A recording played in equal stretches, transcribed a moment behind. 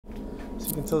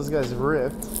You can tell this guy's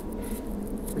ripped.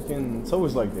 Freaking, it's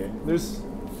always like that.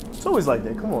 It's always like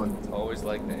that. Come on. It's always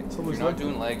like that. If you're not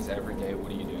doing legs every day,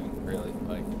 what are you doing, really?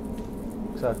 Like,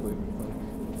 exactly.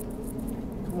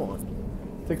 Come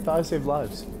on. Thick thighs save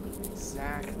lives.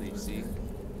 Exactly. See.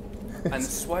 And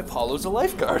this is why Paulo's a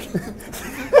lifeguard.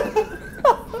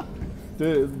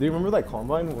 Dude, do you remember that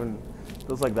combine when there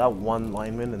was like that one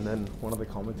lineman and then one of the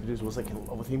commentators was like in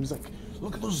love with him? He's like,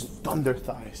 look at those thunder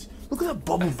thighs. Look at that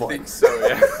bubble butt. I think so,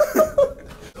 yeah.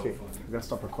 Okay, we gotta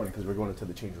stop recording because we're going into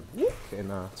the change room. Okay,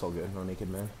 nah, it's all good. No naked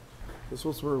man. This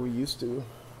was where we used to,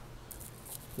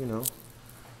 you know,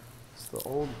 it's the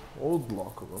old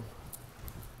locker room.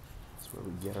 It's where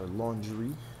we get our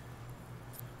laundry.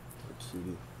 Our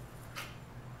cutie.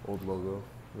 Old logo.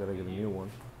 We gotta get a new one.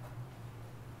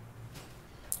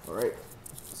 Alright,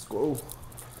 let's go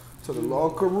to the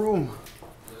locker room.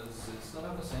 Does it still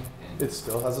have the same pin? It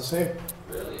still has the same.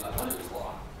 Really? I thought it was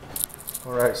locked.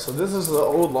 Alright, so this is the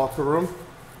old locker room.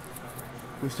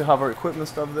 We used to have our equipment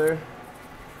stuff there.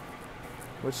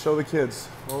 Let's show the kids.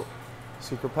 Oh,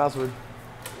 secret password.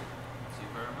 Let's see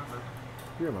if I remember.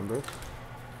 You remember?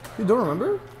 You don't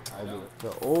remember? I do.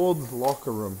 The old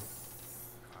locker room.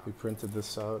 We printed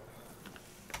this out.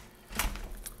 Mental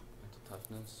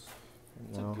toughness.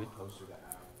 It's a good poster to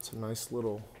have. It's a nice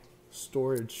little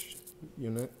storage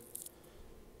unit.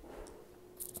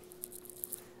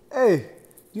 Hey,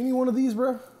 do you need one of these,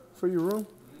 bro, for your room?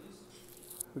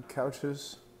 The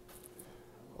couches.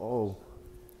 Oh,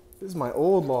 this is my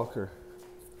old locker.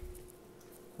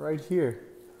 Right here.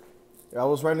 Yeah, I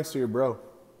was right next to your bro.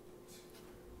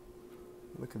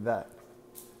 Look at that.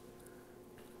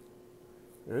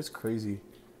 It is crazy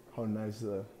how nice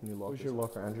the new locker is. Where's your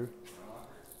locker, Andrew?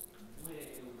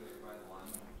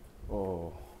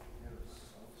 Oh,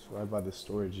 it's right by the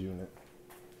storage unit.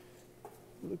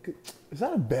 Look at, is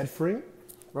that a bed frame?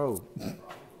 Bro.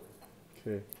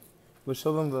 Okay. Let's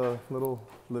show them the little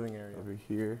living area over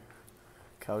here.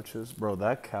 Couches. Bro,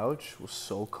 that couch was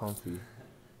so comfy.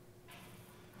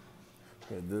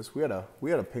 We had this. We had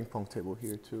a ping pong table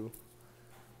here too.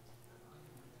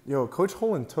 Yo, Coach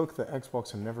Holland took the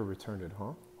Xbox and never returned it,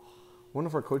 huh? One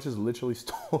of our coaches literally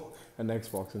stole an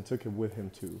Xbox and took it with him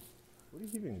too. Where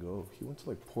did he even go? He went to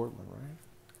like Portland, right?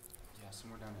 Yeah,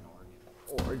 somewhere down in Oregon.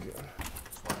 Oregon.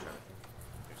 Just watch out.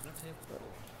 There's no table.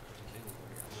 There's a table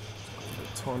over here.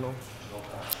 The tunnel.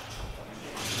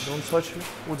 Don't touch it.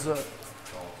 What's that?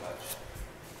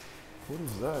 What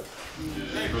is that?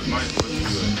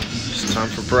 It's time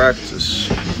for practice.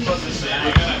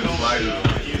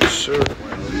 Yes, sir.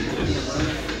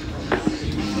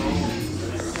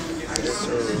 Yes,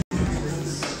 sir.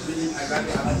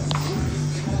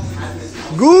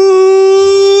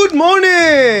 Good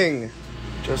morning!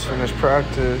 Just finished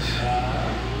practice.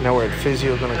 Now we're at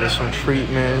physio, gonna get some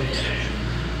treatment.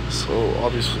 So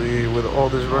obviously with all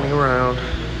this running around,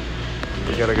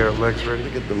 we gotta get our legs ready to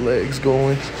get the legs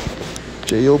going.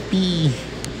 J.O.P.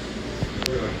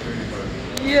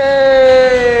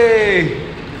 Yay!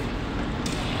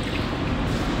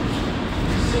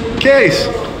 Case.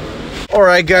 All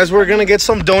right, guys, we're gonna get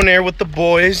some donair with the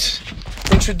boys.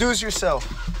 Introduce yourself.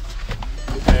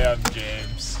 Hey, I'm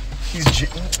James.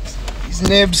 He's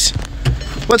Nibs.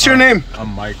 What's your name? I'm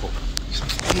Michael.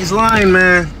 He's lying,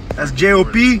 man. That's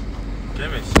J.O.P.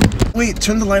 James. Wait,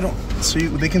 turn the light on so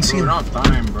they can see. We're on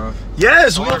time, bro.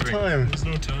 Yes, we have time. There's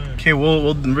no time. Okay,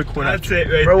 we'll record. That's it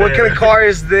right bro, there. what kind of car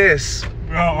is this?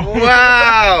 Bro.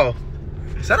 Wow.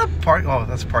 Is that a park? Oh,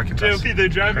 that's a parking pass. JLP, they're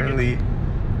driving. Currently,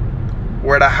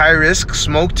 we're at a high-risk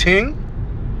smoke ting.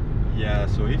 Yeah,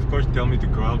 so if coach tell me to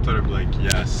go out there, I'll be like,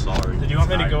 yeah, sorry. Did you want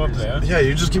me to go up there? Yeah,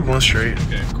 you just keep going straight.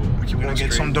 Okay, cool. Okay, we're gonna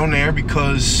get some donair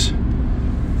because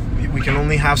we can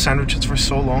only have sandwiches for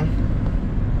so long.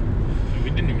 We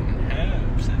didn't even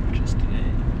have sandwiches today.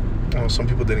 Oh, some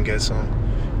people didn't get some.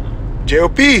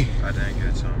 J.O.P. I didn't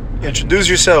get some. Introduce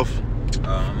yourself.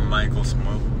 Michael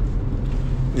Smoke.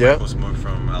 Yeah. Michael Smoke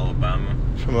from Alabama.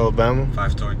 From Alabama.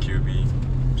 5-star QB.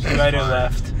 Right or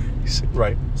left?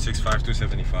 Right. 6'5",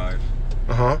 275.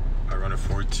 Uh-huh. I run a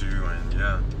 4.2 and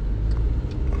yeah.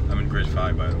 I'm in grade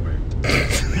 5, by the way.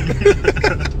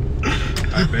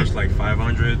 I bench like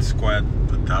 500, squat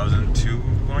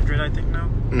 1,200, I think now.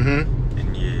 Mm-hmm.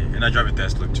 And yeah, and I drive a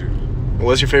Tesla too.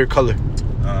 What's your favorite color?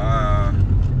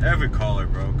 Every color,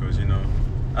 bro, because you know,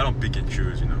 I don't pick and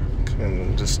choose, you know.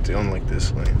 And just stay on like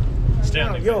this lane. Stay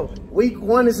on the Yo, week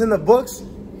 1 is in the books.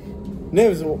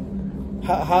 Nibs,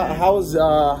 how's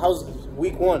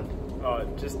week 1? Oh,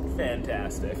 just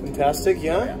fantastic. Fantastic,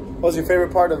 yeah? Yeah. What was your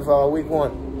favorite part of week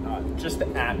 1? Just the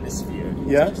atmosphere.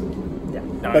 Yeah? Yeah.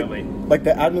 gnarly. Like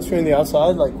the atmosphere in the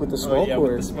outside, like with the smoke? Yeah, or?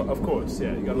 with the smoke. Of course,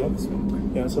 yeah, you gotta love the smoke.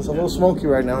 Yeah, so it's a little smoky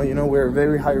right now. You know, we're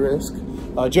very high risk.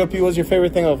 Joppy, what's your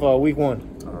favorite thing of week 1? I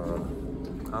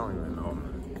don't even know,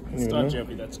 man. It's not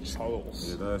Joppy, that's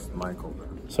Charles. Yeah, that's Michael.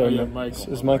 Sorry, yeah, man.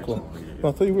 Michael. It's Michael. No,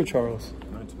 I thought you were Charles.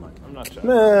 No, it's Michael. I'm not Charles.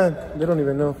 Man, they don't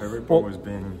even know. Favorite part was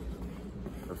being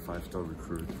a 5-star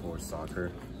recruit for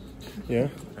soccer. Yeah.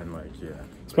 And like, yeah.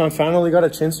 This man finally got a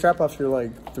chin strap after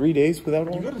like 3 days without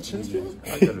one. You got a chin strap?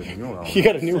 I got a new helmet. He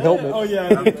got a new helmet. Oh,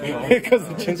 yeah. Because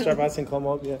the chin strap hasn't come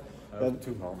up yet. I have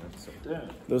 2 helmets. So. Yeah.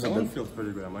 Those That are one good. feels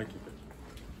pretty good. I might keep it.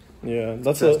 Yeah,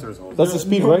 that's Chester's a also. that's a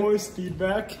speed, No right? more speed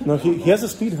back. No, he has a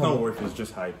speed It's not helmet. worth it. It's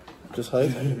just hype. Just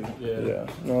hype. Yeah. Yeah.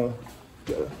 No.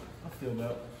 I feel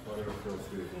that. Whatever feels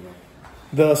good, you know.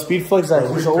 The speed flex that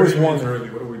he's always 30 minutes won. early.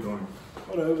 What are we doing?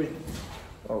 What are we?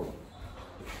 Oh.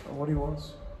 What he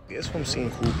wants? Guess what I'm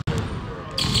seeing?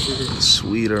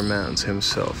 Sweeter man's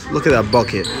himself. Look at that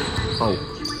bucket. Oh.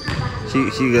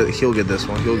 He'll get this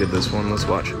one. He'll get this one. Let's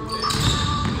watch.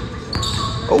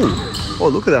 Oh. Oh,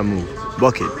 look at that move.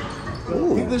 Bucket.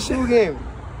 Ooh. Peep the shoe game.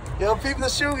 Yo, peep the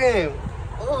shoe game.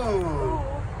 Ooh.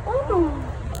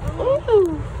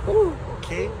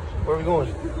 Okay. Where are we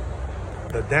going?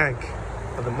 The dank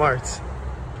of the marts.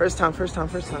 First time.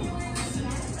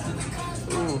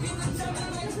 Ooh.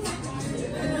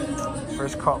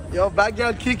 First cup. Yo,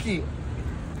 backyard Kiki.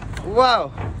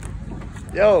 Wow.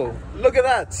 Yo, look at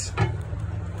that.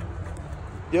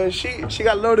 Yo, she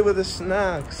got loaded with the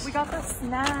snacks. We got the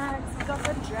snacks, we got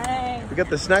the drinks. We got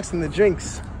the snacks and the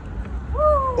drinks. Woo.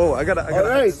 Oh, I gotta. All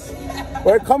right.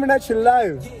 We're coming at you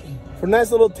live for a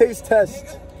nice little taste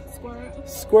test.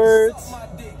 Squirts.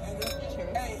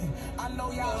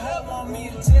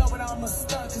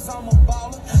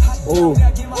 Oh,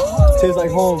 tastes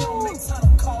like home. Good.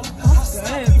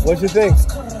 What you think?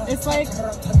 It's like,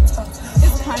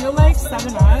 it's kind of like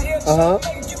 7-Up,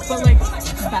 but like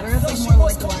better. It's like more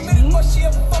like limey.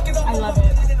 I love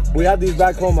it. We had these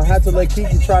back home. I had to let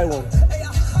Kiki try one.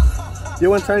 You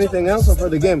want to try anything else or for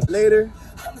the game? Later,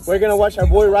 we're going to watch our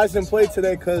boy Ryzen play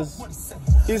today because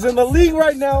he's in the league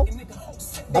right now.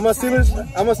 I'm a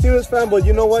Steelers fan, but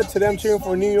you know what? Today I'm cheering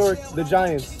for New York, the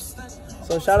Giants.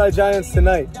 So shout out Giants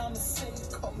tonight.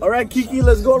 All right, Kiki,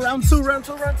 let's go. Round two.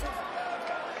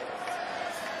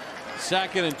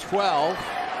 2nd and 12.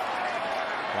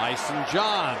 Lyson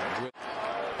John.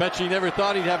 Bet you never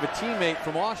thought he'd have a teammate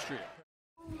from Austria.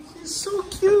 So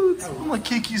cute. I'm at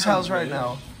Kiki's house right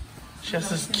now. She has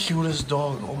this cutest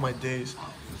dog. Oh my days.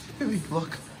 Baby,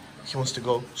 look. He wants to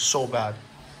go so bad.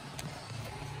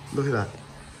 Look at that.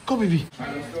 Go, baby.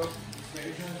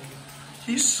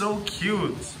 He's so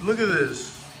cute. Look at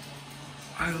this.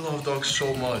 I love dogs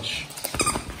so much.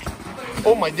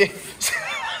 Oh my days.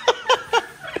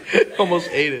 Almost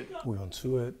ate it. We're on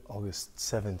to it. August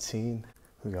 17.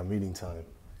 We got meeting time.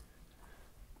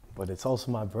 But it's also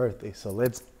my birthday, so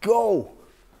let's go.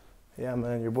 Yeah,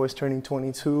 man, your boy's turning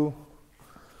 22.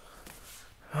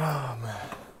 Oh, man.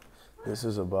 This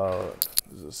is the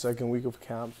second week of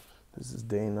camp. This is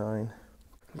day 9.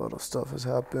 A lot of stuff has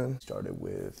happened. Started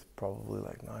with probably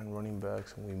like 9 running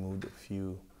backs, and we moved a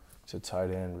few to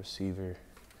tight end, receiver.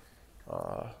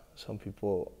 Some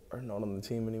people are not on the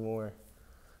team anymore.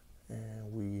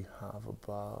 And we have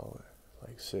about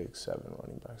like 6, 7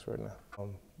 running backs right now.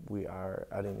 We are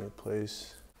adding new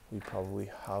plays. We probably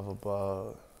have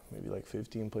about maybe like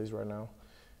 15 plays right now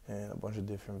and a bunch of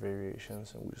different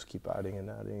variations, and we just keep adding and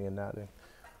adding and adding.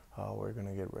 We're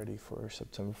gonna get ready for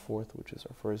September 4th, which is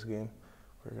our first game.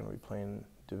 We're gonna be playing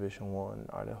Division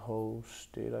I Idaho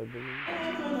State, I believe.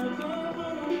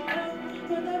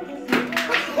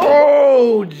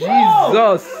 Oh,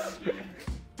 Jesus!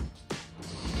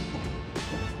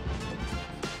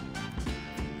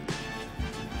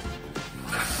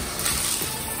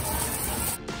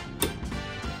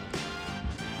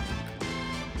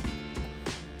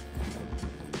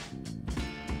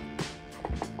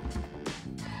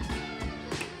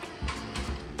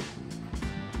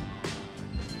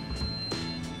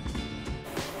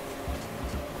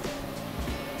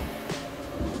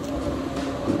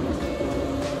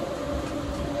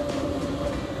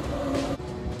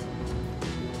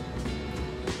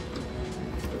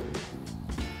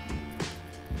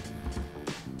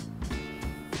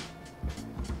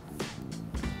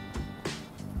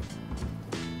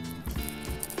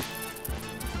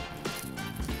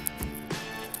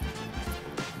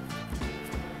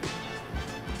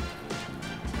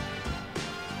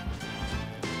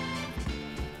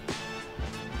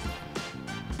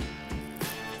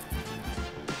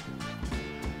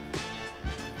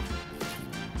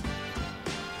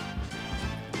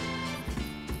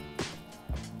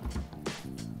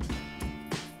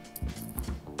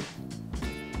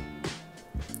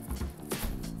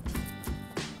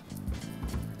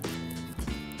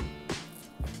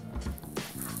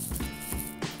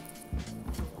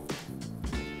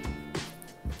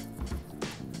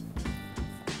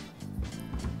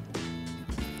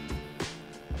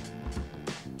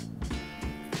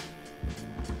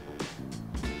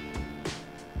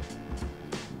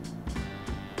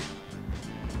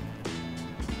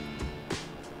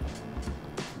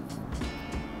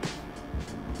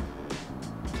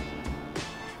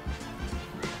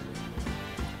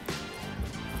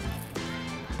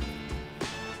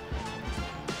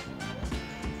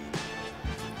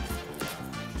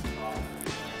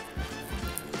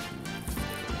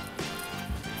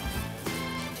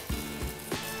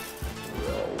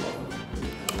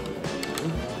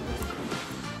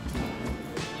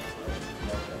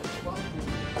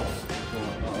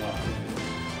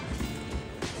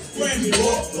 It's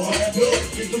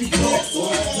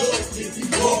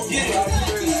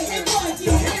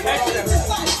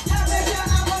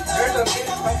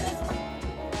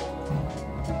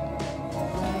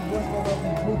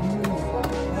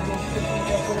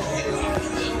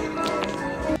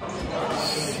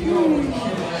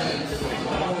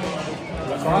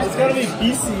gotta be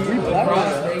BC.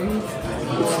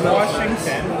 It's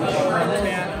Washington.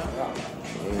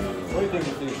 What do you think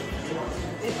of these?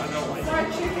 Fried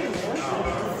chicken.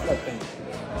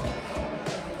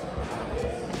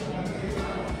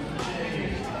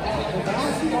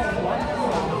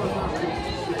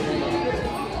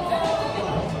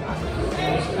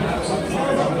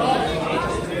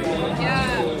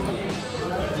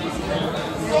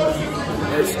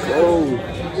 Let's go.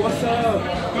 What's up?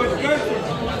 Good.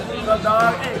 What's up,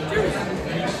 dog? Hey, dude.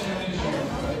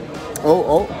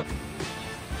 Oh.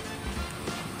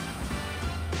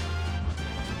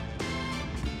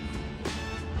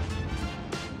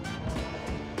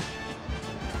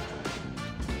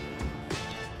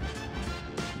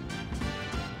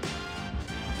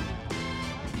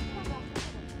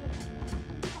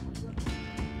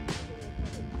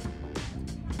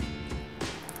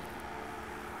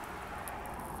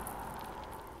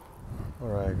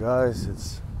 Alright guys,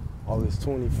 it's August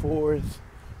 24th.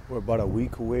 We're about a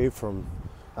week away from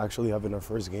actually having our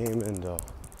first game, and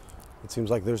it seems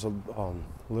like there's a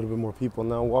little bit more people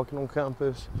now walking on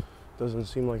campus. Doesn't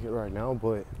seem like it right now,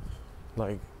 but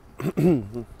like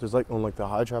there's like on like the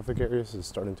high traffic areas, it's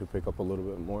starting to pick up a little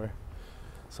bit more.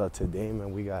 So today,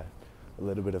 man, we got a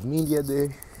little bit of media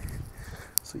day.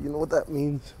 So you know what that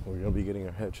means. We're gonna be getting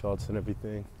our headshots and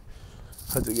everything.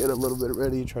 Had to get a little bit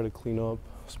ready, try to clean up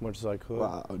as much as I could.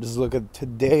 Wow, just look at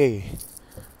today.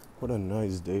 What a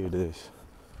nice day it is.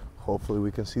 Hopefully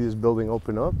we can see this building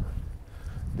open up.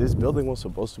 This building was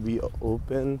supposed to be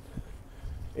open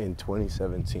in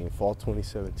 2017, fall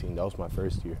 2017. That was my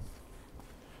first year.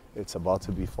 It's about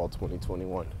to be fall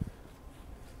 2021.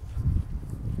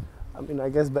 I mean, I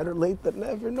guess better late than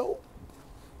never, no?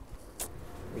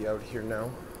 We out here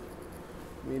now.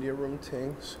 Media room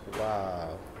things.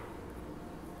 Wow.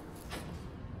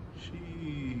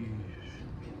 Jeez.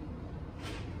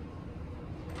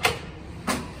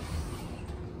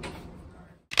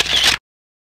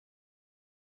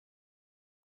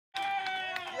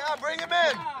 Yeah, bring him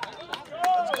in.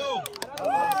 Let's go.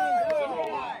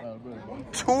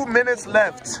 2 minutes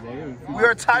left. We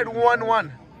are tied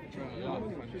 1-1.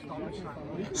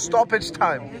 Stoppage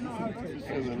time.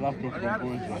 We're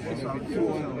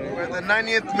in the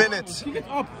 90th minute.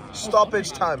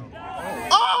 Stoppage time.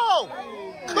 Oh!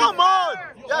 Come on!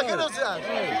 Yeah, get us that.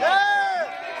 Yeah!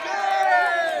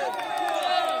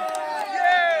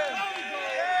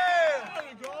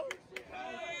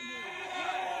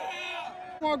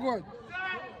 Come on, Gordon.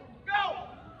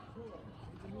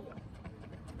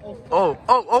 Oh,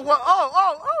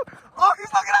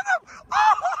 he's looking at them!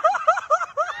 Oh!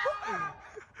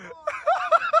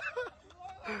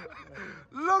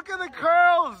 Look at the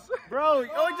curls! Bro,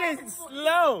 OJ's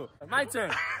slow. My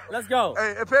turn. Let's go.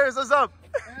 Hey, Paris, what's up?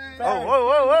 Hey. Oh,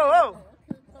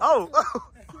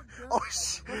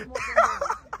 shit.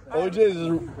 OJ is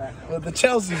with the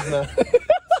Chelsea's now.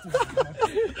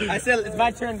 I said it's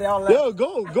my turn. They all left. Yo,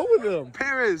 go with him.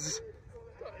 Paris.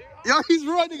 Yo, he's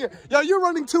running it. Yo, you're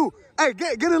running too. Hey,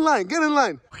 get in line. Get in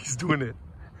line. He's doing it.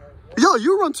 Yo,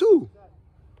 you run too.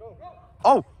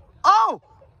 Oh,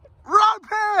 run,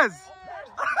 Paris.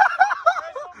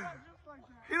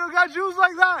 He don't got juice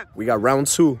like that. We got round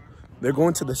 2. They're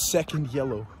going to the second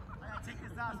yellow.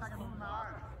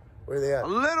 Where are they at? A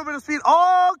little bit of speed.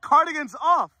 Oh, cardigan's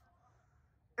off.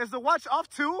 Is the watch off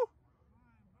too?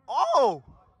 Oh.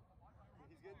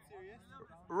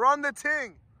 Run the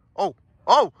ting. Oh.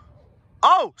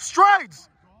 Strides.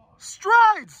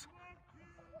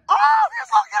 Oh, he's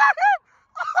looking at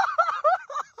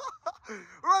him.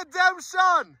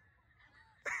 Redemption.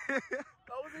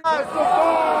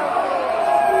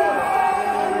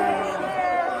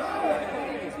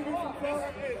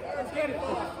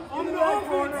 On the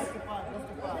offense,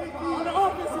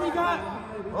 we got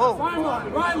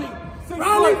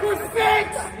Riley for 6.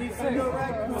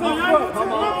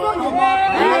 Come on.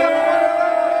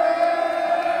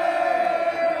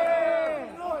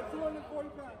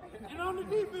 And on the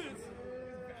defense,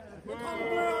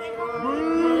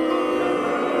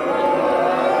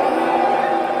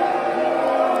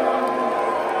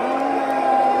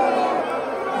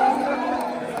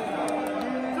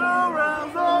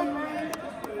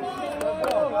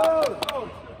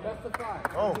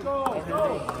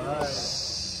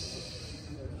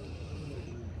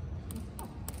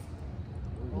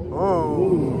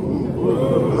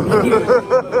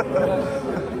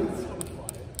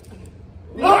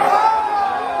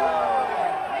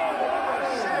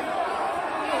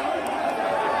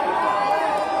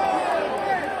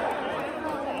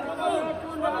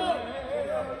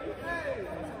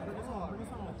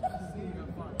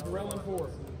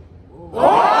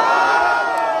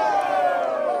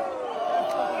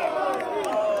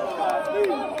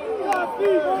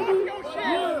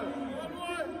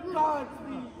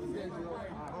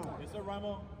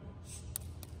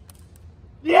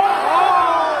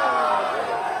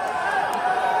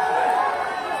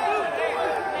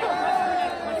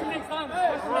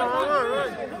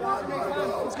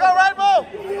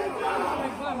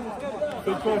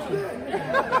 Good question.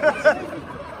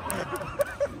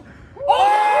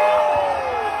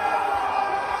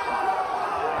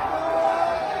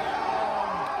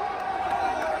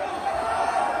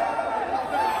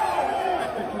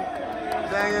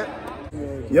 Dang it.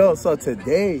 Yo, so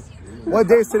today, what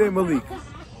day is today, Malik?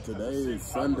 Today is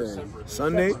Sunday.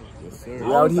 Sunday? Yes, sir.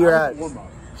 We're out here at, I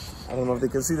don't know if they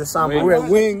can see the sign, but we're at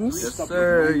Wings. Yes,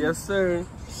 sir. Yes, sir.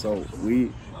 So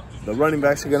the running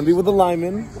backs are going to be with the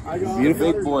linemen.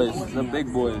 Beautiful. Big boys. The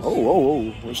big boys.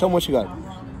 Oh. Show them what you got.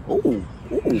 Oh.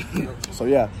 So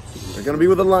yeah, they're going to be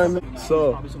with the linemen.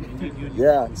 So,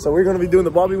 yeah. So we're going to be doing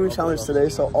the Bobby Wing Challenge today.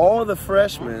 So all the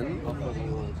freshmen,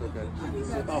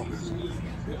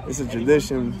 it's a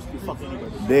tradition.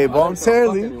 They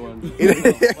voluntarily eat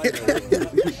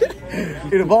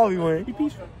a Bobby Wing.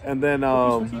 And then,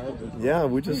 yeah,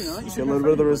 we just see a little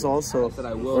bit of the results. So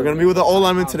we're going to be with the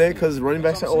O-lineman today because running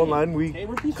backs at O-line, we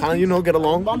kind of, get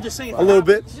along a little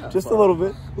bit. Just a little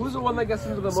bit. Who's the one that gets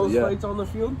into the most fights on the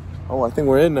field? Oh, I think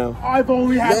we're in now. I've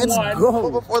only had Let's one.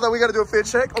 go. But before that, we got to do a fit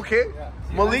check. Okay.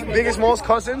 Malik, Big and Small's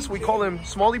cousins. We call him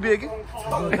Smally Big.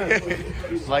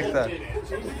 Like that.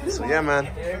 So, yeah, man.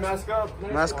 Hey, mask up.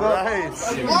 Mask up. Nice.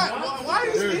 Why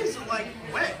is this like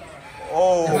wet?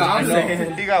 Oh,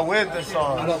 he got wet this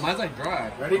song. No, mine's like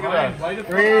dry. Ready? Look at that.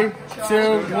 3,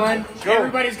 2, 1. Go.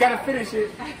 Everybody's got to finish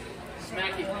it.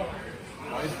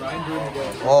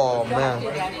 Oh, man.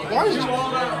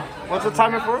 What's the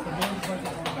timer for?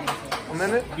 A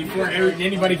minute? Before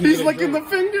anybody can He's licking the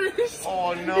fingers.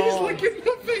 Oh, no. He's licking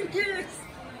the fingers.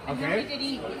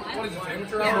 Okay.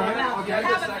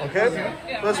 Okay.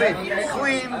 Let's see.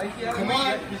 Clean. Come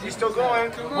on. He's still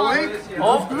going. Malik.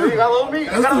 Oh, you got a little meat.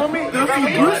 You got a little meat. You got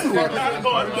meat.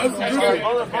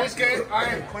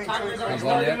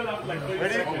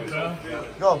 Ready?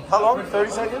 Go. How long?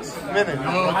 30 seconds? Minute.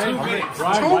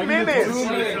 2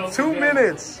 minutes. 2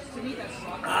 minutes.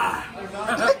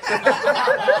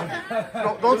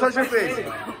 Don't touch your face.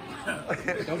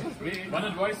 One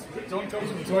advice, don't go to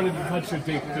the toilet and touch your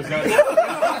dick.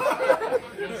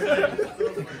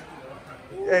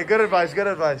 Hey, good advice, good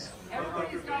advice.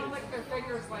 Everybody's got to lick their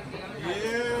fingers like that.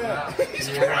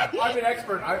 I'm an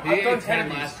expert. I've done 10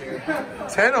 last year.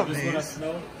 10 of these?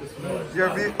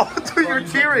 You're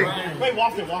tearing. Wait,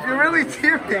 waffle. You're really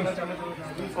tearing.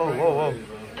 Whoa.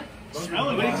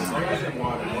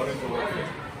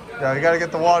 Yeah, you gotta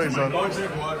get the waters on.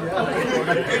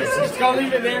 Just go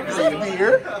leave it there.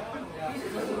 Beer?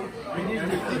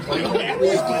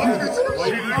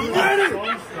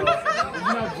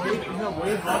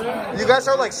 You guys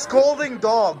are like scolding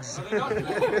dogs.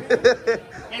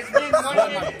 It's been 1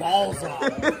 minute. Balls off.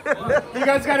 You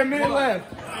guys got a minute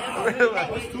left. You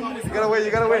gotta wait.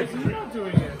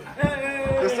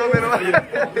 You're still a minute left.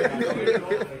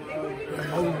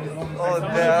 Oh,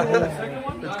 damn.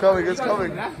 It's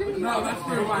coming. No, that's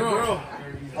for my girl.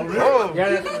 Oh.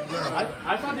 Yeah,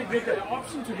 I thought they did the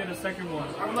option to get a second one.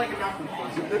 I'm like an apple.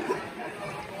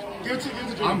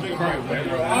 I'm crying,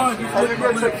 bro. I think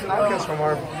we're going to take napkins from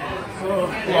our...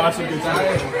 That's a good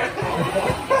time.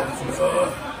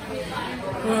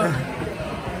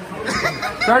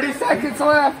 30 seconds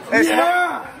left. Hey,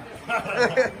 yeah!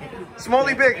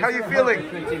 Smally Big, how you feeling?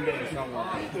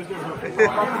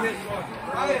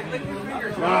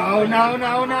 No.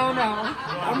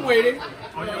 I'm waiting.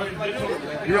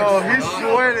 Yo, he's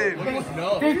sweating.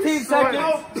 15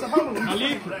 seconds.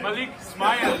 Malik,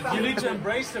 smile. You need to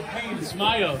embrace the pain.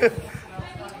 Smile.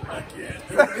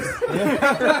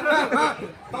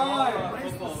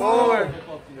 5, 4,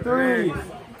 3,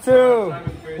 2,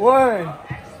 1.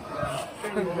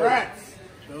 Congrats.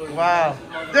 Wow.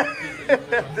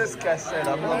 This guy said,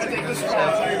 I'm not taking this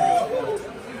chance.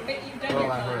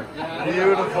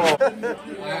 Beautiful.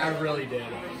 I really did.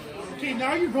 Okay,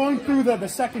 now you're going through the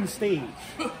second stage.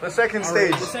 The second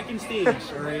stage. The second stage,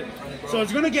 all right? So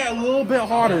it's going to get a little bit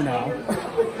harder now.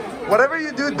 Whatever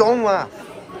you do, don't laugh.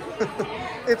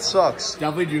 It sucks.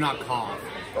 Definitely do not cough.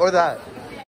 Or that.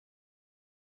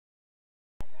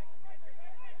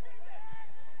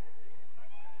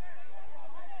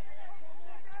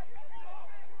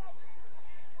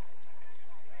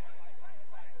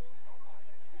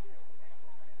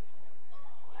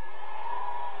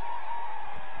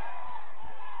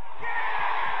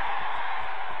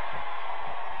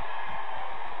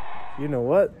 You know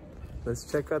what? Let's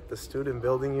check out the student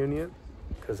building union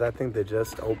because I think they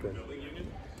just opened.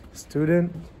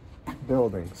 Student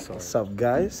building. So, what's up,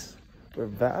 guys? We're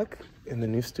back in the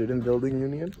new student building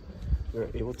union. We were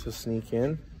able to sneak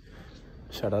in.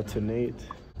 Shout out to Nate.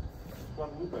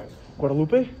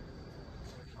 Guadalupe?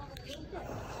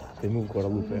 They moved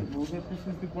Guadalupe. This is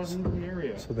the Guadalupe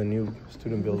area. So the new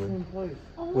student building. Same place.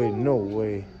 Wait, no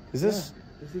way. Is this? Yeah,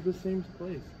 this is the same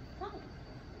place.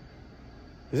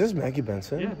 Is this Maggie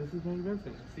Benson? Yeah, this is Maggie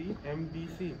Benson. See,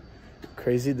 MBC.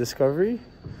 Crazy discovery.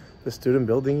 The student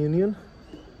building union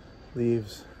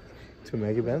leaves to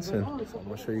Maggie Benson. I'm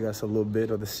gonna show you guys a little bit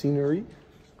of the scenery.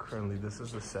 Currently, this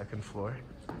is the 2nd floor.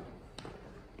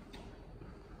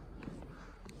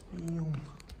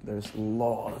 There's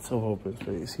lots of open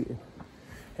space here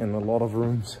and a lot of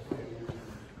rooms.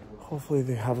 Hopefully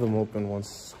they have them open once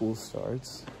school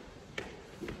starts.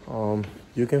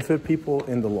 You can fit people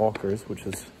in the lockers, which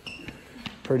is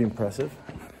pretty impressive.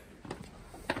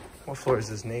 What floor is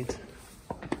this, Nate?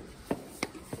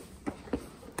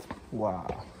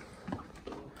 Wow.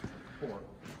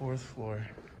 4th floor.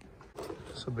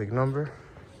 It's a big number.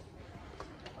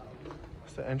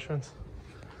 What's the entrance?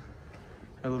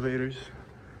 Elevators.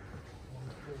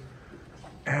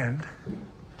 And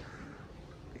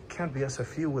it can't be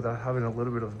SFU without having a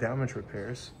little bit of damage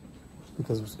repairs,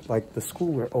 because like the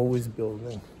school, we're always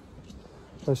building.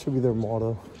 That should be their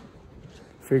motto,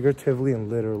 figuratively and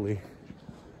literally.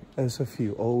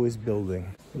 SFU, always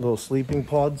building. Little sleeping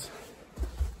pods.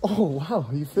 Oh wow,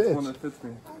 you fit. This one that fits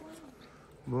me.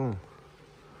 Boom.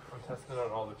 I'm testing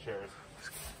out all the chairs.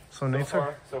 So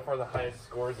far the highest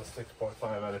score is a 6.5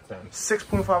 out of 10.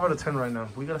 6.5 out of 10 right now.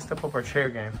 We gotta step up our chair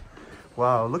game.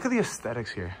 Wow, look at the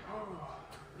aesthetics here.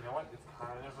 You know what? It's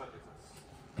kind of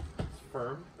it's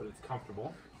firm, but it's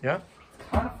comfortable. Yeah? It's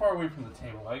kind of far away from the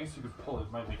table. I guess you could pull it.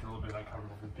 It might make it a little bit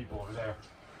uncomfortable for the people over there.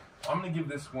 I'm gonna give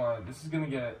this one. This is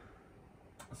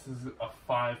a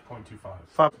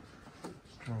 5.25.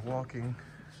 We're walking.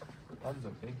 That is a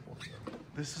big boardroom.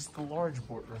 This is the large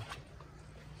boardroom.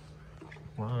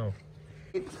 Wow.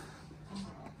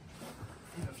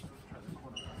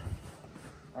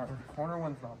 Our corner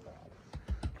one's not bad.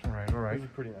 All right. This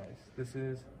is pretty nice. This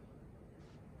is.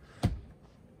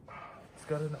 It's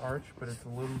got an arch, but it's a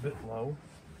little bit low.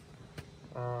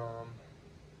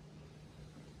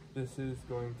 This is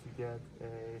going to get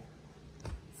a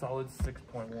solid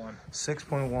 6.1.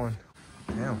 6.1.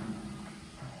 Damn.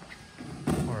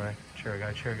 All right. Chair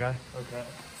guy. Okay,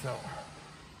 so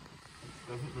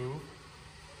it doesn't move,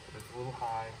 but it's a little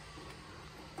high.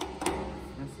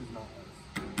 This is not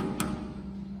nice.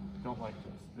 Don't like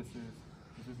this.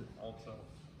 This is also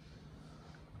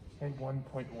a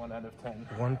 1.1 out of 10.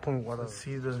 1.1. Let's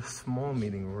see the small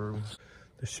meeting rooms.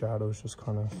 The shadows just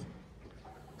kind of.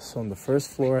 So on the 1st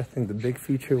floor, I think the big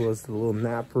feature was the little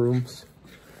nap rooms.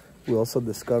 We also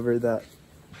discovered that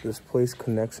this place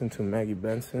connects into Maggie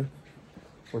Benson,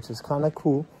 which is kind of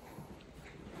cool.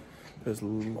 There's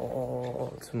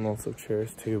lots and lots of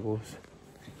chairs, tables.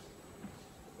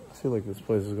 I feel like this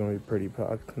place is gonna be pretty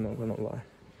packed, I'm not gonna lie.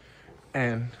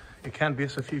 And it can't be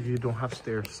SFU if you don't have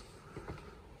stairs.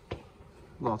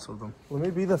 Lots of them. Let me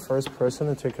be the first person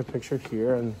to take a picture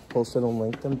here and post it on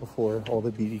LinkedIn before all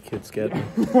the BD kids get.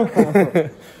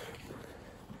 Alright.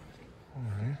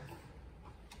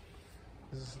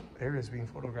 This area is being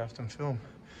photographed and filmed.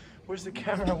 Where's the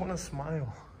camera? I want to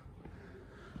smile.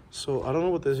 So I don't know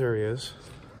what this area is.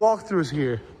 Walkthrough is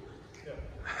here.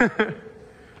 Yeah.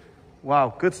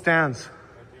 Wow, good stands.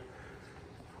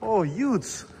 Oh,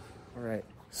 youths. All right.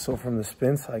 So from the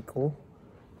spin cycle,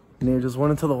 Nate just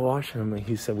went into the washroom and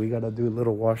he said, we got to do a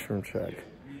little washroom check.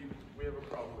 We have a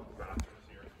problem with the bathrooms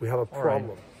here. We have a problem.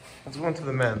 Right. Let's go into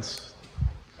the men's.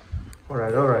 All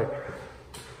right.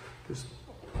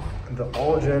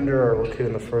 All gender are located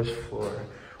on the 1st floor.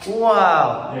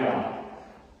 Wow. Yeah.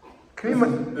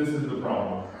 This is the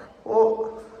problem.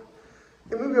 Well,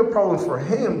 it may be a problem for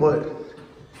him, but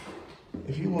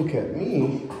if you look at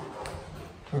me,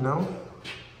 you know,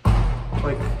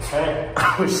 like, hey.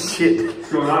 Oh shit.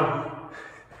 What's going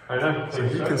on? So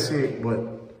you can see it, but.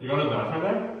 You going to the bathroom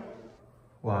there?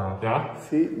 Wow. Yeah?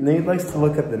 See, Nate likes to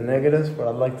look at the negatives, but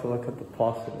I like to look at the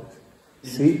positives.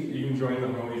 See? You can join the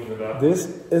homies for that. This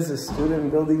is a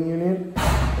student building union,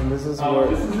 and this is where...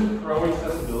 This is pro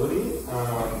accessibility.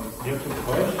 You have to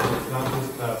push, it's not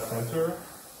just that center.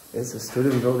 It's a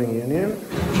student building union.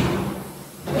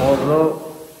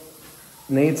 Although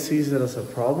Nate sees it as a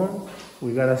problem,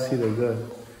 we gotta see the good.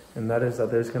 And that is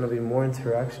that there's gonna be more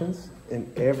interactions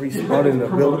in every spot in the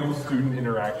building. It's promoting student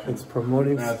interaction. It's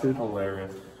promoting That's student...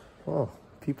 hilarious. Oh,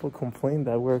 people complain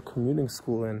that we're a commuting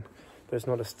school and there's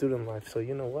not a student life. So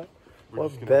you know what?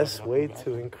 What best way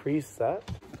to increase that?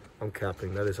 I'm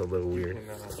capping. That is a little weird.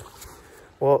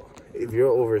 Well, if you're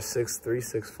over 6'3",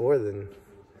 6'4", then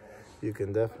you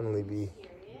can definitely be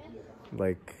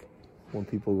like when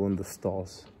people go in the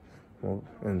stalls, well,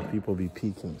 and people be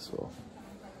peeking. So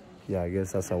Yeah, I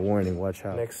guess that's a warning. Watch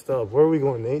out. Next up, where are we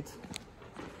going, Nate?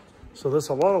 So there's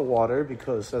a lot of water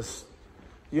because, as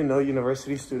you know,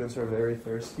 university students are very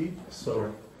thirsty.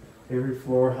 So every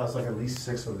floor has like at least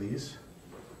 6 of these.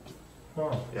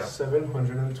 Oh, yeah.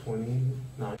 729.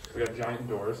 We got giant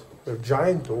doors. We have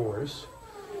giant doors.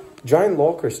 Giant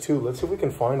lockers too. Let's see if we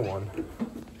can find one.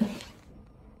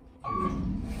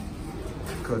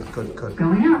 Good.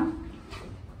 Going up.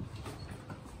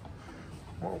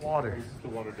 More water. The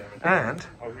water damage. And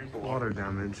Here's the water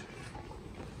damage.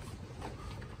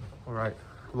 All right,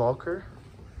 locker.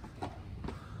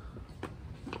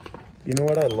 You know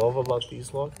what I love about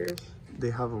these lockers?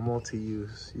 They have a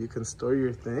multi-use. You can store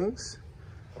your things.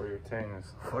 Or your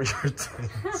things. Or your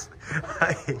things.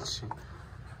 I hate you.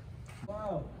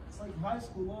 Wow, it's like high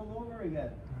school all over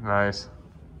again. Nice.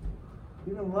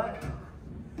 You know what?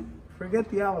 Forget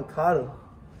the avocado.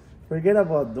 Forget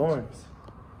about dorms.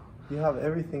 You have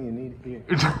everything you need here.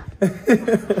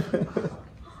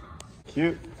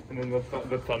 Cute. And then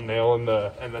the thumbnail and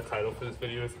the title for this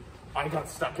video is, I got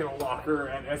stuck in a locker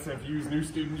at SFU's new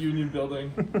student union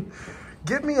building.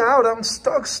 Get me out, I'm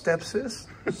stuck, stepsis.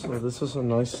 So this is a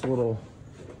nice little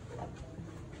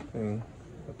thing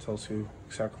that tells you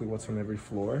exactly what's on every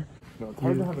floor. No, it's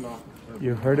hard to have an office.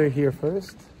 You heard it here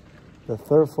first. The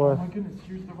 3rd floor. Oh my goodness,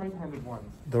 here's the right-handed ones.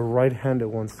 The right-handed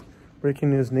ones. Breaking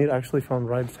news, Nate actually found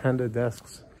right-handed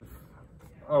desks.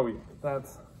 Oh yeah,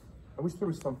 that's... I wish there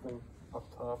was something up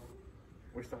top.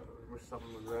 Wish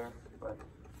something was there, but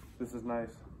this is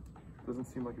nice. Doesn't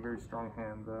seem like a very strong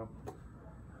hand though.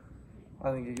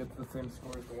 I think it gets the same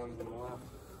score as the ones on the left.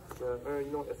 So,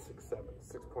 you know what, it's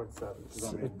 6.7.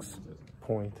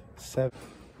 6.7.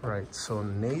 Right, so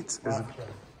Nate is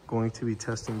going to be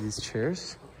testing these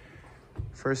chairs.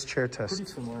 First chair test.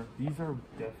 Pretty similar. These are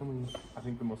definitely, I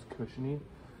think, the most cushiony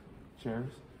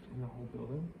chairs in the whole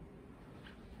building.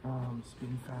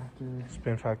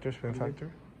 Spin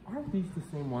factor. Aren't these the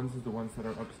same ones as the ones that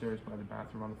are upstairs by the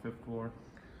bathroom on the 5th floor?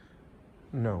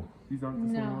 No. These aren't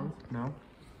the same ones? No?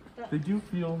 They do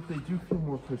feel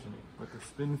more cushiony, but the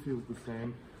spin feels the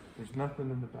same. There's nothing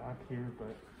in the back here,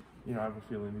 but you know, I have a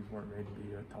feeling these weren't made to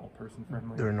be tall person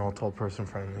friendly. They're not tall person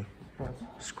friendly. But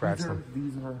scratch them.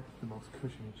 These are the most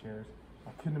cushiony chairs.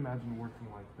 I couldn't imagine working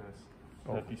like this.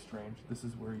 That'd be strange. This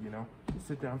is where, you know, you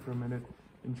sit down for a minute,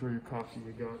 enjoy your coffee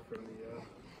you got from the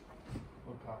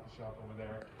little coffee shop over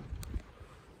there,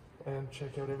 and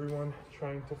check out everyone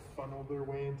trying to funnel their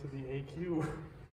way into the AQ.